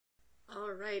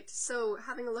Alright, so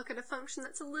having a look at a function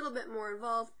that's a little bit more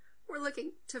involved, we're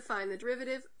looking to find the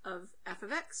derivative of f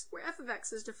of x, where f of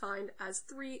x is defined as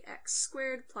 3x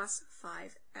squared plus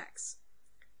 5x.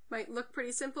 Might look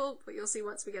pretty simple, but you'll see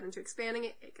once we get into expanding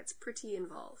it, it gets pretty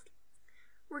involved.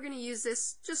 We're going to use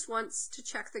this just once to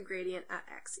check the gradient at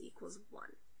x equals 1.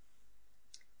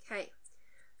 Okay,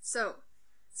 so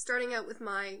starting out with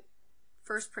my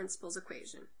first principles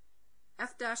equation.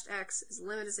 F dash x is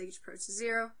limit as h approaches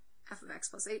 0, f of x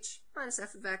plus h minus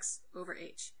f of x over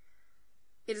h.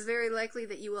 It is very likely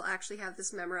that you will actually have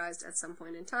this memorized at some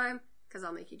point in time, because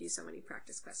I'll make you do so many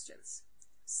practice questions.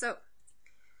 So,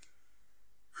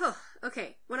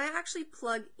 okay, when I actually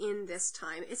plug in this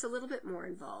time, it's a little bit more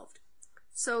involved.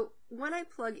 So when I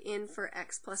plug in for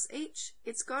x plus h,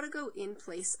 it's got to go in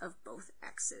place of both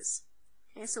x's.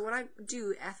 Okay, so when I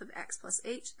do f of x plus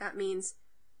h, that means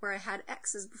where I had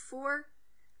x's before,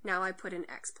 now I put in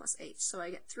x plus h. So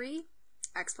I get 3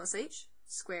 x plus h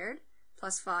squared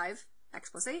plus 5 x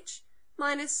plus h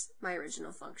minus my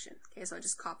original function. Okay, so I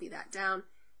just copy that down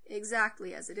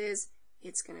exactly as it is.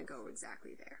 It's going to go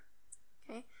exactly there.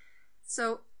 Okay,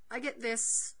 so I get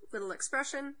this little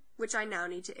expression, which I now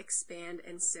need to expand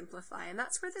and simplify, and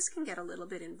that's where this can get a little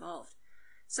bit involved.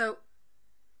 So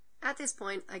at this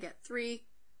point, I get 3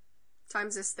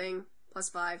 times this thing plus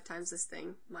 5 times this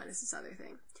thing minus this other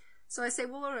thing. So I say,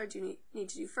 well, what do I need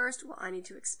to do first? Well, I need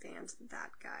to expand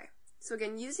that guy. So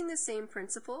again, using the same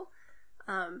principle,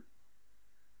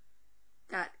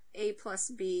 that a plus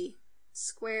b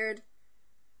squared,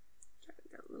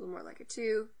 a little more like a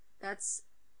 2, that's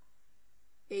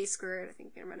a squared, I think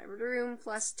I'm going to run out of room,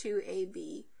 plus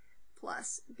 2ab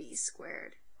plus b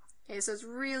squared. Okay, so it's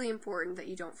really important that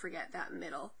you don't forget that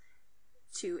middle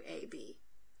 2ab.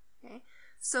 Okay,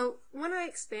 so when I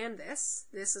expand this,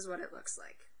 this is what it looks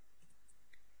like.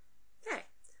 Okay,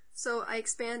 so I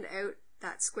expand out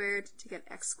that squared to get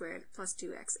x squared plus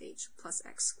 2xh plus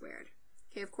x squared.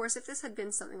 Okay, of course, if this had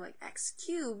been something like x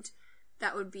cubed,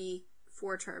 that would be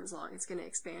 4 terms long. It's going to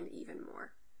expand even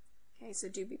more. Okay, so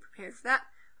do be prepared for that.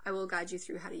 I will guide you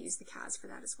through how to use the CAS for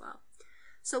that as well.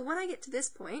 So when I get to this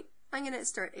point, I'm going to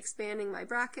start expanding my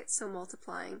brackets, so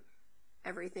multiplying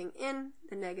everything in.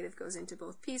 The negative goes into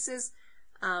both pieces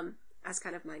as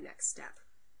kind of my next step.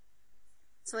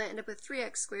 So I end up with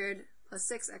 3x squared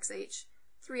plus 6xh,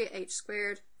 3h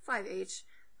squared, 5h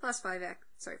plus 5x,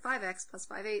 5x plus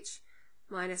 5h,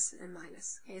 minus and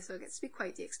minus. Okay, so it gets to be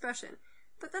quite the expression.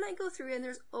 But then I go through and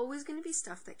there's always going to be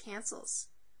stuff that cancels.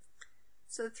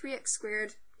 So 3x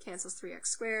squared cancels 3x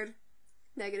squared,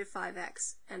 negative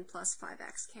 5x and plus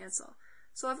 5x cancel.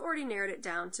 So I've already narrowed it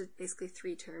down to basically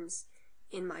 3 terms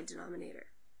in my denominator.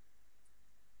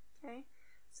 Okay,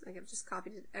 so I think I've just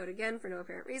copied it out again for no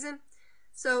apparent reason.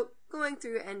 So going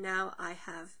through, and now I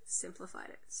have simplified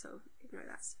it. So ignore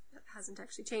that. That hasn't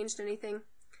actually changed anything.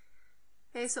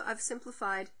 Okay, so I've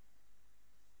simplified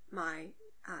my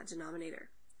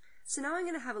denominator. So now I'm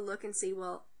going to have a look and see,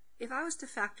 well, if I was to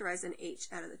factorize an h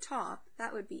out of the top,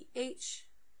 that would be h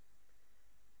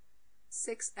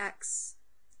 6x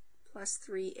plus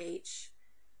 3h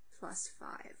plus 5.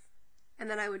 And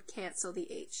then I would cancel the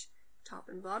h top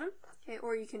and bottom. Okay,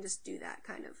 or you can just do that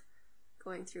kind of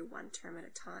going through one term at a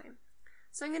time.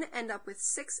 So I'm going to end up with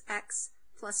 6x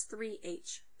plus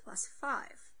 3h plus 5.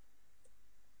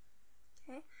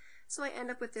 Okay, so I end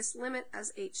up with this limit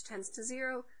as h tends to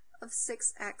 0 of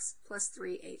 6x plus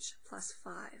 3h plus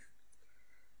 5.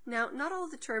 Now, not all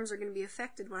of the terms are going to be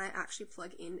affected when I actually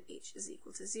plug in h is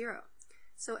equal to 0.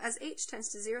 So as h tends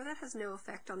to 0, that has no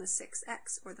effect on the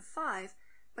 6x or the 5,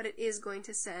 but it is going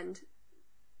to send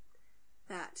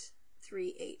that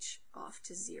 3h off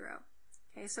to 0.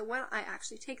 Okay, so when I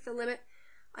actually take the limit,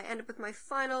 I end up with my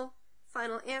final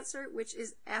answer, which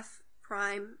is f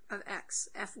prime of x,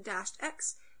 f dashed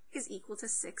x, is equal to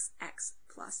 6x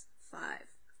plus 5.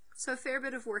 So a fair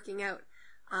bit of working out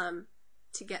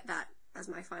to get that as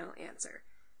my final answer.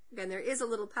 Again, there is a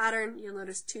little pattern. You'll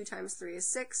notice 2 times 3 is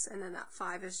 6, and then that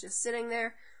 5 is just sitting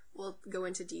there. We'll go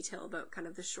into detail about kind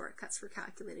of the shortcuts for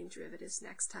calculating derivatives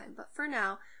next time. But for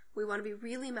now, we want to be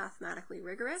really mathematically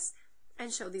rigorous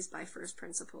and show these by first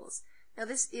principles. Now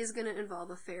this is going to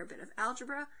involve a fair bit of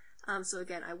algebra, so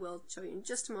again I will show you in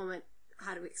just a moment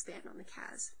how to expand on the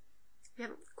CAS. If you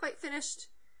haven't quite finished,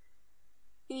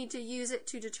 you need to use it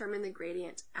to determine the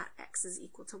gradient at x is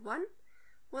equal to 1.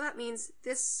 Well, that means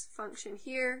this function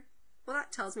here, well,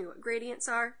 that tells me what gradients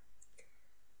are,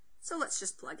 so let's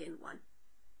just plug in 1.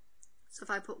 So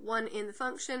if I put 1 in the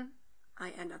function, I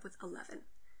end up with 11.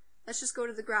 Let's just go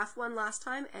to the graph one last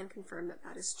time and confirm that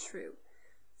that is true.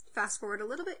 Fast forward a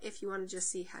little bit if you want to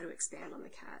just see how to expand on the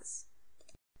CAS.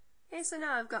 Okay, so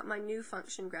now I've got my new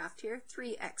function graphed here,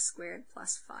 3x squared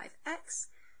plus 5x.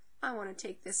 I want to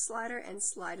take this slider and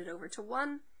slide it over to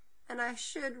 1, and I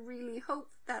should really hope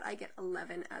that I get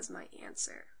 11 as my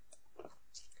answer.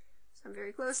 So I'm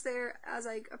very close there. As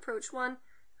I approach 1,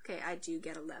 okay, I do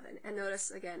get 11. And notice,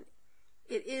 again,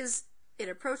 it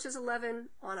approaches 11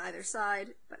 on either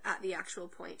side, but at the actual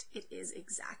point, it is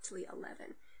exactly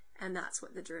 11. And that's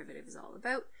what the derivative is all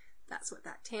about. That's what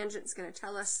that tangent is going to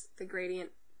tell us, the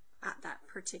gradient at that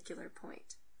particular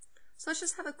point. So let's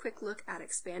just have a quick look at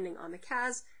expanding on the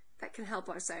CAS. That can help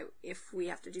us out if we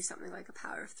have to do something like a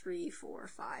power of 3, 4,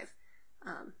 5.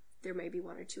 There may be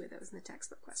 1 or 2 of those in the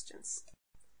textbook questions.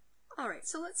 Alright,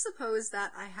 so let's suppose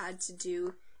that I had to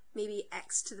do maybe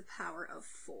x to the power of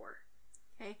 4.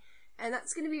 Okay, and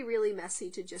that's going to be really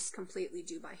messy to just completely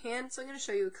do by hand, so I'm going to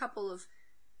show you a couple of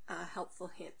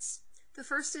helpful hints. The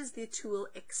first is the tool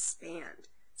expand.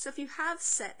 So if you have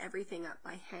set everything up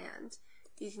by hand,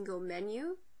 you can go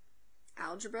Menu,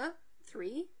 Algebra,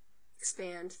 3,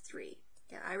 Expand 3.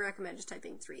 Yeah, I recommend just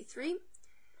typing 3, 3.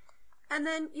 And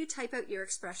then you type out your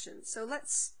expression. So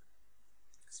let's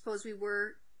suppose we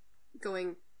were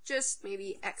going just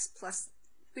maybe x plus,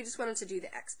 we just wanted to do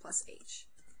the x plus h.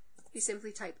 We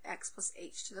simply type x plus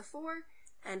h to the 4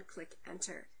 and click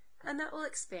enter. And that will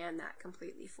expand that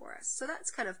completely for us. So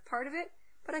that's kind of part of it,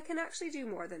 but I can actually do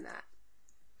more than that.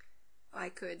 I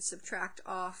could subtract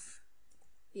off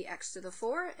the x to the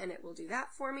 4 and it will do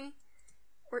that for me.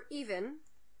 Or even,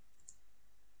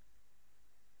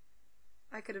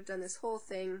 I could have done this whole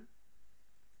thing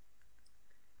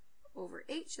over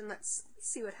h, and let's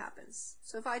see what happens.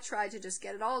 So if I tried to just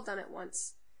get it all done at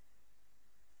once,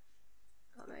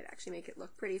 I might actually make it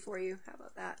look pretty for you. How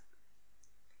about that?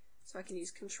 So I can use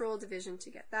control division to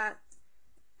get that.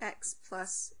 X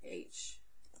plus h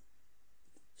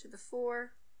to the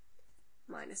 4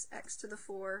 minus x to the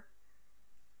 4.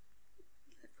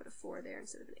 Put a 4 there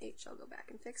instead of an h. I'll go back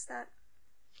and fix that.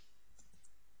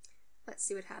 Let's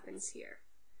see what happens here.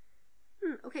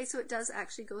 Okay, so it does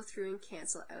actually go through and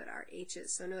cancel out our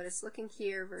h's. So notice looking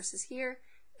here versus here,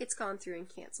 it's gone through and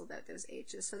canceled out those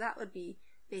h's. So that would be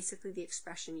basically the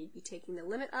expression you'd be taking the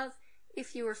limit of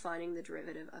if you were finding the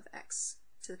derivative of x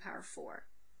to the power 4.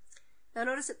 Now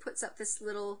notice it puts up this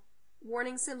little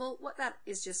warning symbol. What that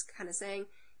is just kind of saying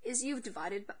is you've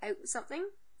divided out something.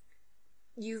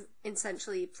 You've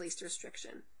essentially placed a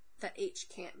restriction that h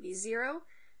can't be 0,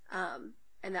 and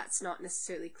that's not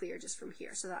necessarily clear just from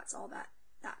here. So that's all that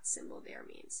symbol there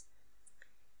means.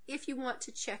 If you want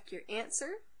to check your answer,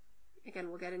 again,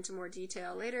 we'll get into more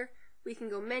detail later, we can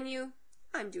go Menu.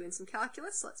 I'm doing some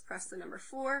calculus. Let's press the number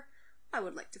 4. I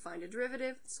would like to find a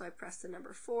derivative, so I press the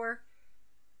number 4.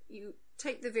 You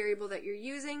type the variable that you're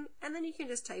using, and then you can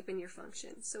just type in your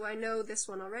function. So I know this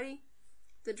one already.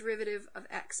 The derivative of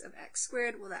x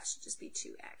squared, well, that should just be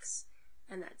 2x.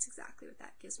 And that's exactly what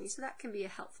that gives me. So that can be a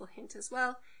helpful hint as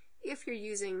well. If you're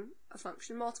using a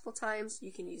function multiple times,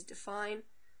 you can use define.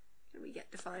 And we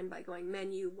get define by going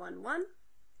Menu 1, 1.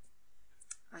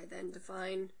 I then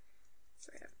define,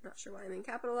 sorry, I'm not sure why I'm in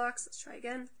capital locks. Let's try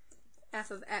again.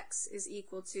 F of x is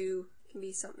equal to, can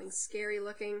be something scary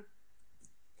looking,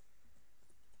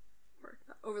 or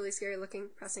not overly scary looking,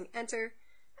 pressing enter.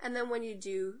 And then when you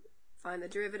do find the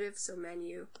derivative, so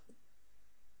Menu,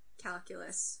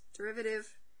 calculus,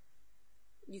 derivative,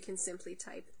 you can simply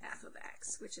type f of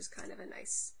x, which is kind of a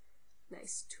nice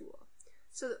tool.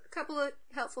 So a couple of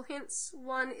helpful hints.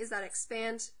 One is that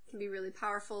expand can be really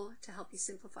powerful to help you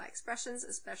simplify expressions,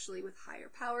 especially with higher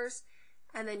powers.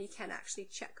 And then you can actually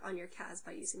check on your CAS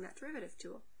by using that derivative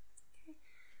tool. Okay.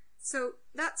 So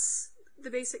that's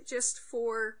the basic gist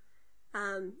for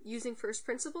using first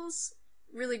principles.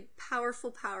 Really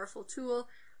powerful tool.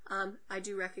 I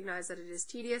do recognize that it is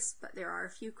tedious, but there are a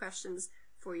few questions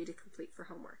for you to complete for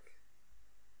homework.